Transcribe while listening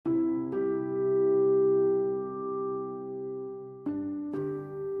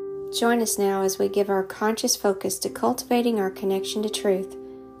Join us now as we give our conscious focus to cultivating our connection to truth,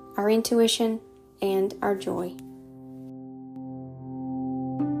 our intuition, and our joy.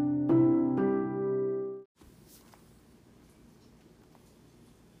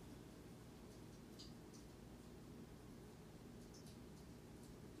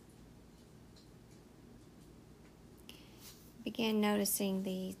 Begin noticing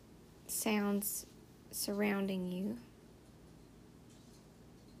the sounds surrounding you.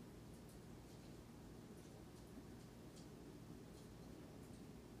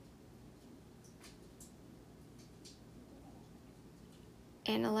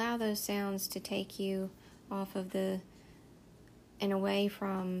 And allow those sounds to take you off of and away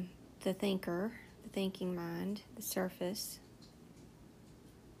from the thinker, the thinking mind, the surface.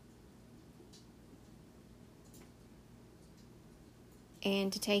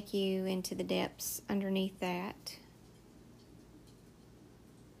 And to take you into the depths underneath that.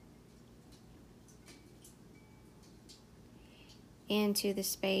 Into the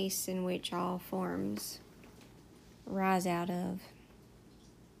space in which all forms rise out of.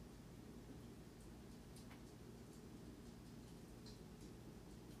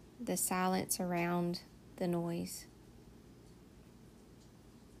 The silence around the noise.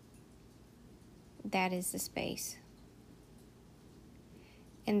 That is the space.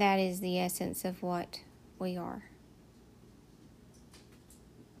 And that is the essence of what we are.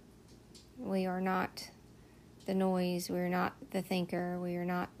 We are not the noise, we are not the thinker, we are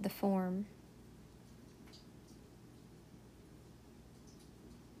not the form.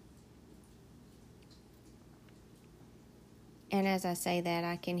 And as I say that,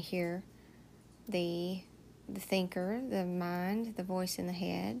 I can hear the thinker, the mind, the voice in the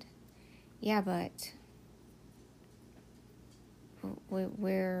head. Yeah, but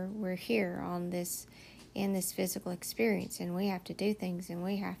we're here in this physical experience, and we have to do things, and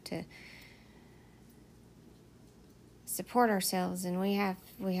we have to support ourselves, and we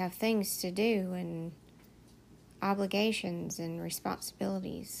have things to do, and obligations and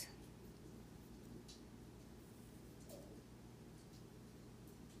responsibilities.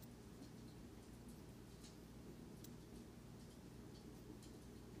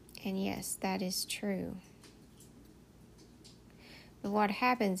 And yes, that is true. But what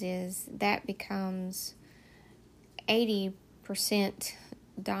happens is that becomes 80%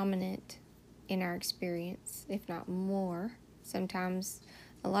 dominant in our experience, if not more. Sometimes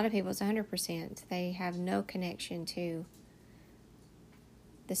a lot of people it's 100%. They have no connection to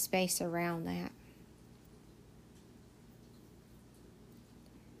the space around that.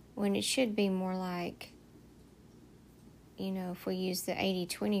 When it should be more like, if we use the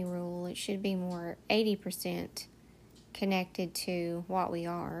 80-20 rule, it should be more 80% connected to what we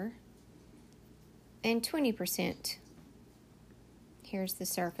are, and 20% here's the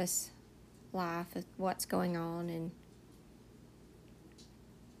surface life of what's going on and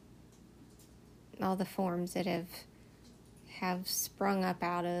all the forms that have sprung up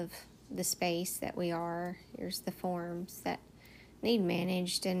out of the space that we are. Here's the forms that need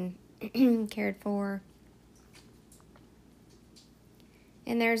managed and cared for.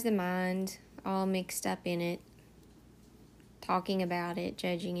 And there's the mind all mixed up in it, talking about it,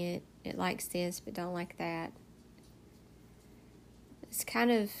 judging it. It likes this, but don't like that. It's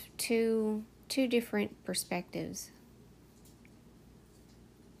kind of two different perspectives.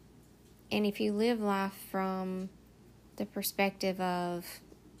 And if you live life from the perspective of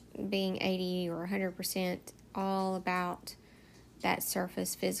being 80 or 100% all about that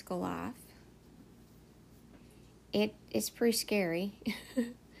surface physical life, it is pretty scary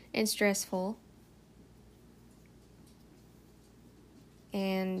and stressful.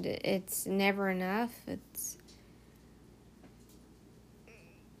 And it's never enough. It's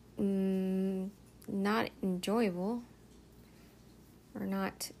not enjoyable, or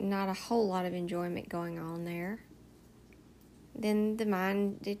not a whole lot of enjoyment going on there. Then the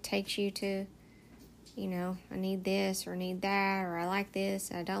mind, it takes you to, I need this or need that, or I like this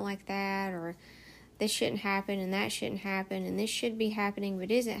and I don't like that, or this shouldn't happen and that shouldn't happen, and this should be happening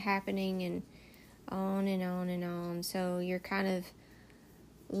but isn't happening, and on and on and on. So you're kind of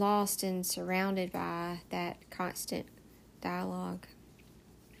lost and surrounded by that constant dialogue.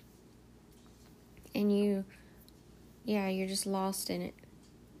 And you're just lost in it.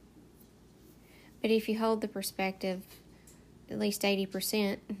 But if you hold the perspective, at least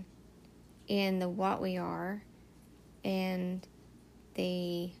 80%, in the what we are, and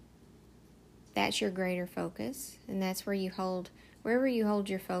that's your greater focus, and that's where wherever you hold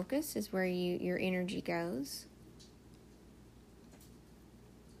your focus is where your energy goes.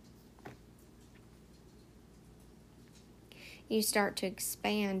 you start to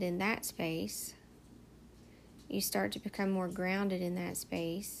expand in that space. You start to become more grounded in that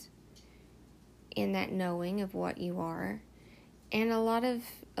space, in that knowing of what you are. And a lot of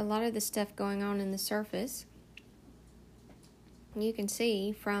the stuff going on in the surface, you can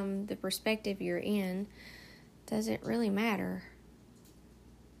see from the perspective you're in, doesn't really matter.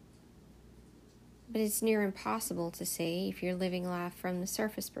 But it's near impossible to see if you're living life from the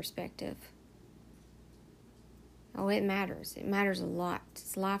surface perspective. Oh, it matters. It matters a lot.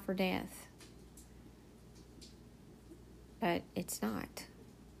 It's life or death. But it's not.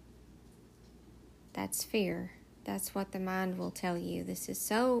 That's fear. That's what the mind will tell you. This is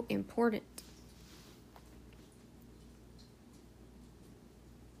so important.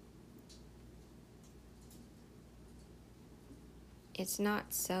 It's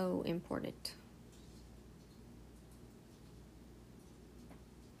not so important.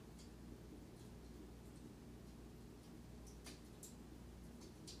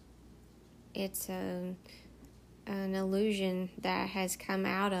 It's an illusion that has come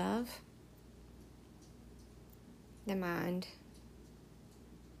out of the mind,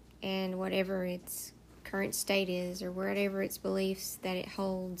 and whatever its current state is, or whatever its beliefs that it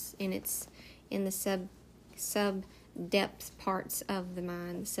holds in the sub depth parts of the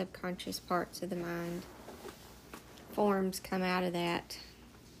mind, the subconscious parts of the mind. Forms come out of that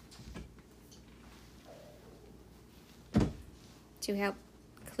to help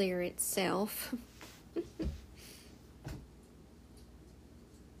clear itself.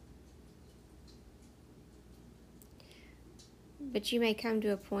 But you may come to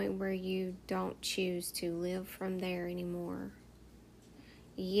a point where you don't choose to live from there anymore.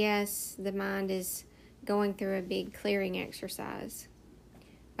 Yes, the mind is going through a big clearing exercise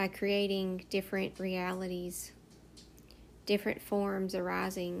by creating different realities, different forms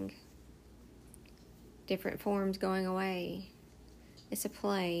arising, different forms going away. It's a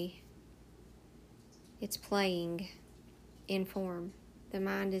play. It's playing in form. The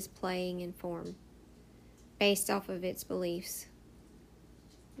mind is playing in form based off of its beliefs.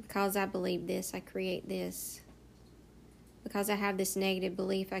 Because I believe this, I create this. Because I have this negative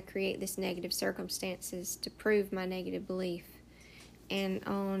belief, I create this negative circumstances to prove my negative belief. And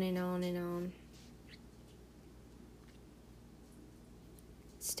on and on and on.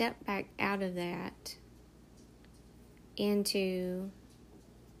 Step back out of that into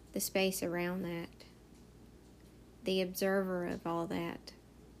the space around that. The observer of all that.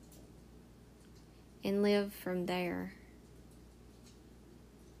 And live from there.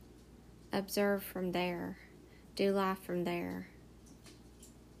 Observe from there. Do life from there.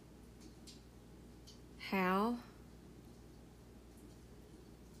 How?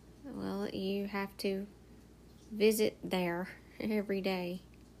 Well, you have to visit there every day,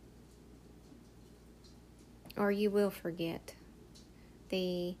 or you will forget.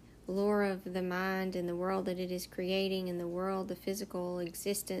 The lure of the mind and the world that it is creating, and the world, the physical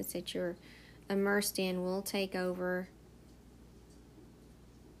existence that you're immersed in, will take over.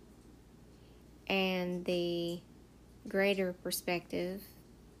 And the greater perspective,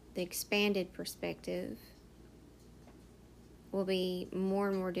 the expanded perspective, will be more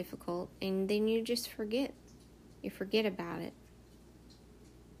and more difficult. And then you just forget. You forget about it.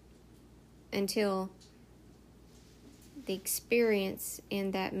 Until the experience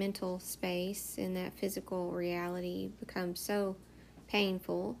in that mental space, in that physical reality, becomes so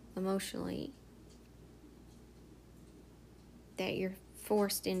painful emotionally that you're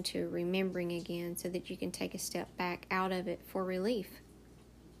forced into remembering again, so that you can take a step back out of it for relief.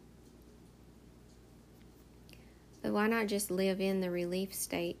 But why not just live in the relief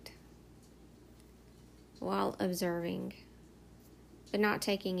state while observing, but not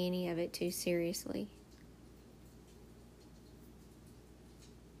taking any of it too seriously?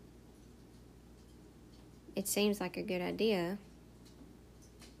 It seems like a good idea.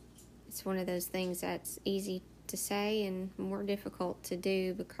 It's one of those things that's easy to say and more difficult to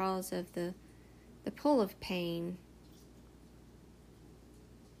do because of the pull of pain.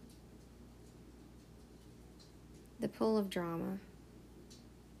 The pull of drama.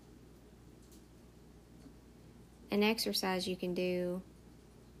 An exercise you can do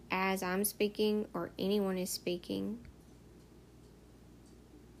as I'm speaking or anyone is speaking.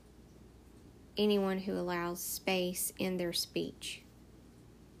 Anyone who allows space in their speech.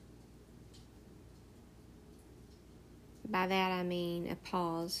 By that I mean a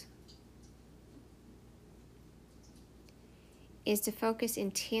pause. Is to focus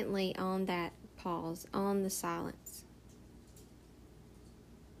intently on that pause, on the silence.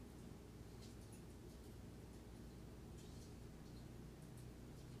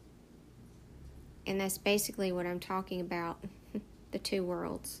 And that's basically what I'm talking about the two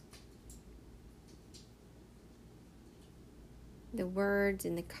worlds. The words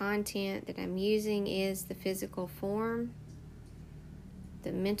and the content that I'm using is the physical form,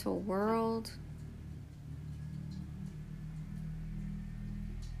 the mental world,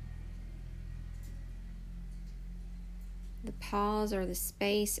 the pause or the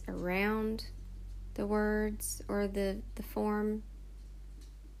space around the words or the form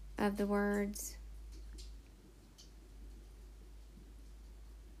of the words.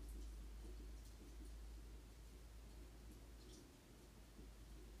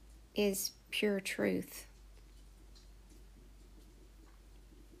 Is pure truth.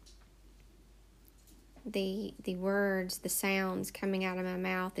 The words, the sounds coming out of my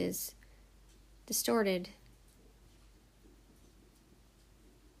mouth is distorted.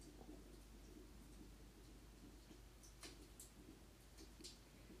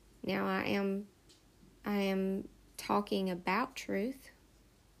 Now I am talking about truth,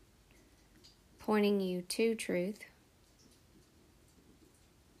 pointing you to truth.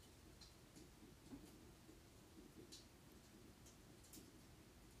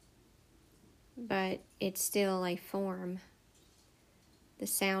 But it's still a form. The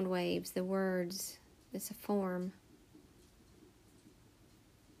sound waves, the words, it's a form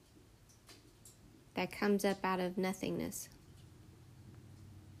that comes up out of nothingness.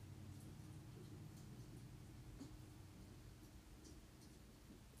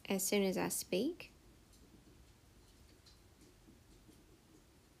 As soon as I speak,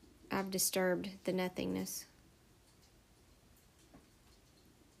 I've disturbed the nothingness.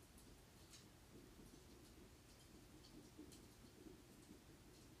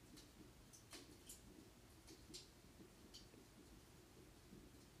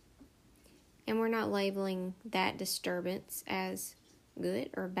 And we're not labeling that disturbance as good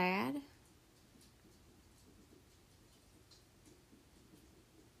or bad.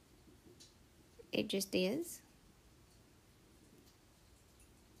 It just is.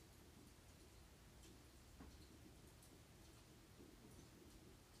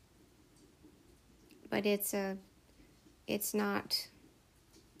 But it's not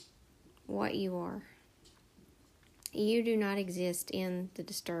what you are. You do not exist in the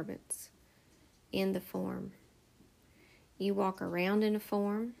disturbance, in the form. You walk around in a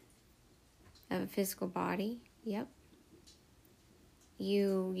form of a physical body. Yep.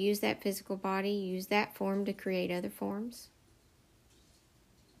 You use that physical body, use that form to create other forms.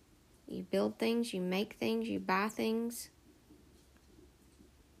 You build things, you make things, you buy things.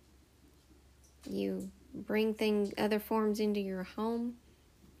 You bring other forms into your home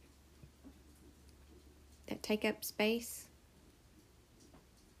that take up space.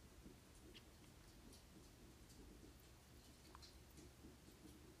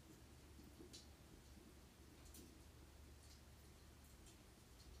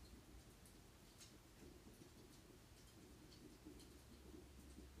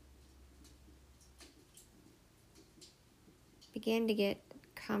 Begin to get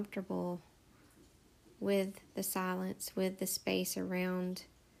comfortable with the silence, with the space around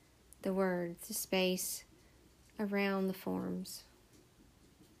the words, the space around the forms.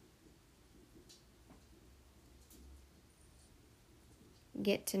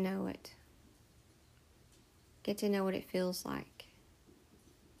 Get to know it. Get to know what it feels like.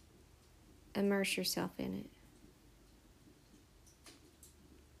 Immerse yourself in it.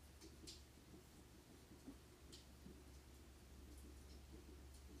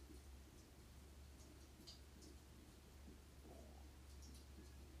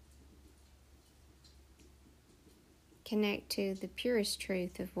 Connect to the purest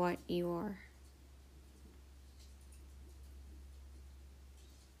truth of what you are.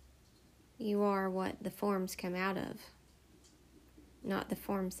 You are what the forms come out of, not the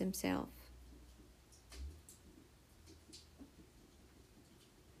forms themselves.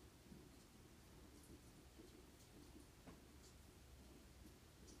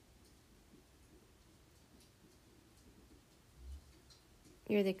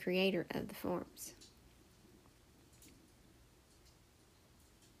 You're the creator of the forms.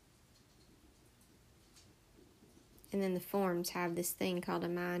 And then the forms have this thing called a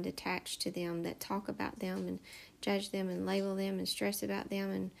mind attached to them that talk about them and judge them and label them and stress about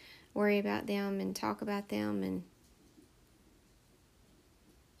them and worry about them and talk about them.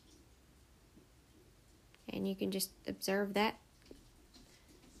 And you can just observe that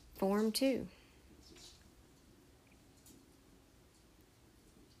form too.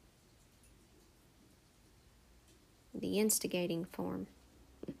 The instigating form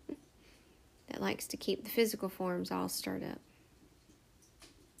that likes to keep the physical forms all stirred up.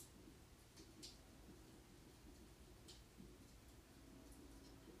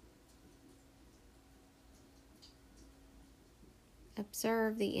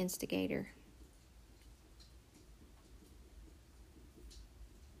 Observe the instigator.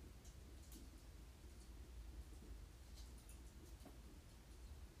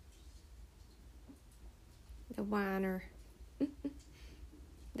 The whiner.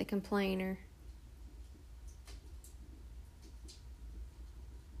 The complainer.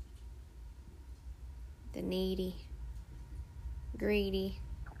 The needy. Greedy.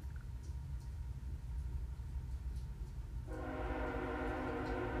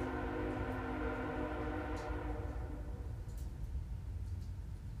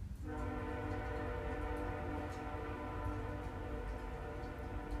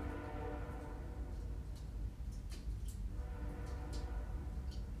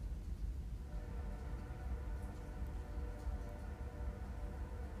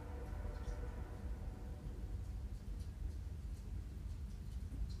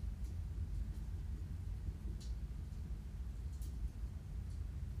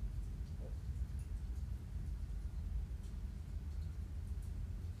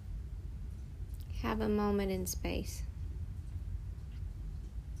 Have a moment in space.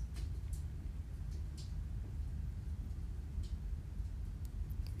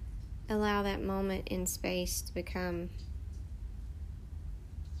 Allow that moment in space to become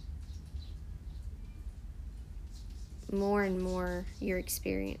more and more your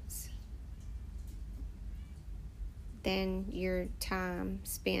experience than your time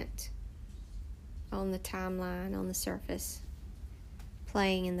spent on the timeline, on the surface,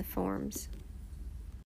 playing in the forms.